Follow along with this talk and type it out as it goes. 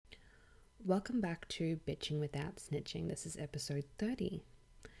Welcome back to Bitching Without Snitching. This is episode 30.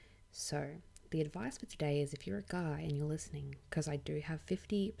 So, the advice for today is if you're a guy and you're listening, because I do have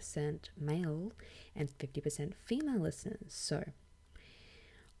 50% male and 50% female listeners. So,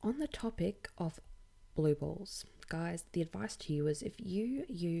 on the topic of blue balls, guys, the advice to you is if you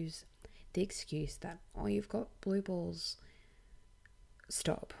use the excuse that, oh, you've got blue balls,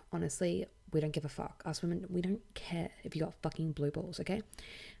 stop. Honestly, we don't give a fuck. Us women, we don't care if you got fucking blue balls, okay?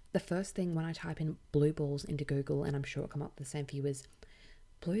 The first thing when I type in blue balls into Google, and I'm sure it'll come up the same for you, is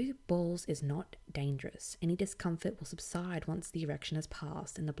blue balls is not dangerous. Any discomfort will subside once the erection has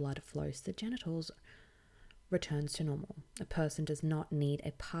passed and the blood flows to the genitals returns to normal. A person does not need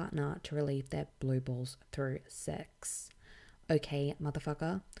a partner to relieve their blue balls through sex. Okay,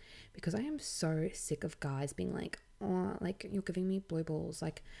 motherfucker? Because I am so sick of guys being like, oh, like, you're giving me blue balls.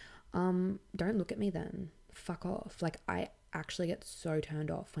 Like, don't look at me then. Fuck off. Like, I actually get so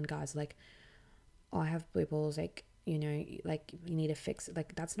turned off when guys are like, oh, I have blue balls, like, you know, like, you need to fix it.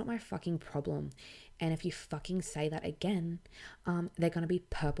 Like, that's not my fucking problem. And if you fucking say that again, they're gonna be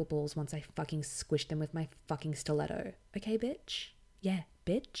purple balls once I fucking squish them with my fucking stiletto. Okay, bitch? Yeah,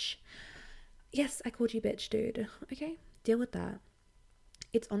 bitch? Yes, I called you bitch, dude. Okay, deal with that.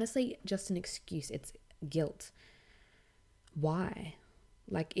 It's honestly just an excuse. It's guilt. Why?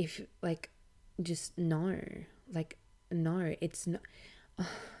 Like, if, like, just no. Like, no, it's not.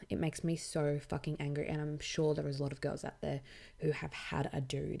 It makes me so fucking angry, and I'm sure there is a lot of girls out there who have had a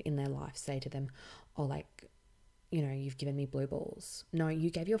dude in their life say to them, oh, like, you know, you've given me blue balls. No, you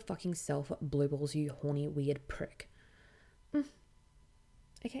gave your fucking self blue balls, you horny weird prick.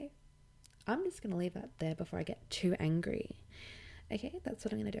 Okay, I'm just gonna leave that there before I get too angry. Okay, that's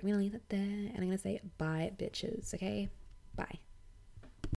what I'm gonna do. I'm gonna leave it there, and I'm gonna say bye, bitches. Okay, bye.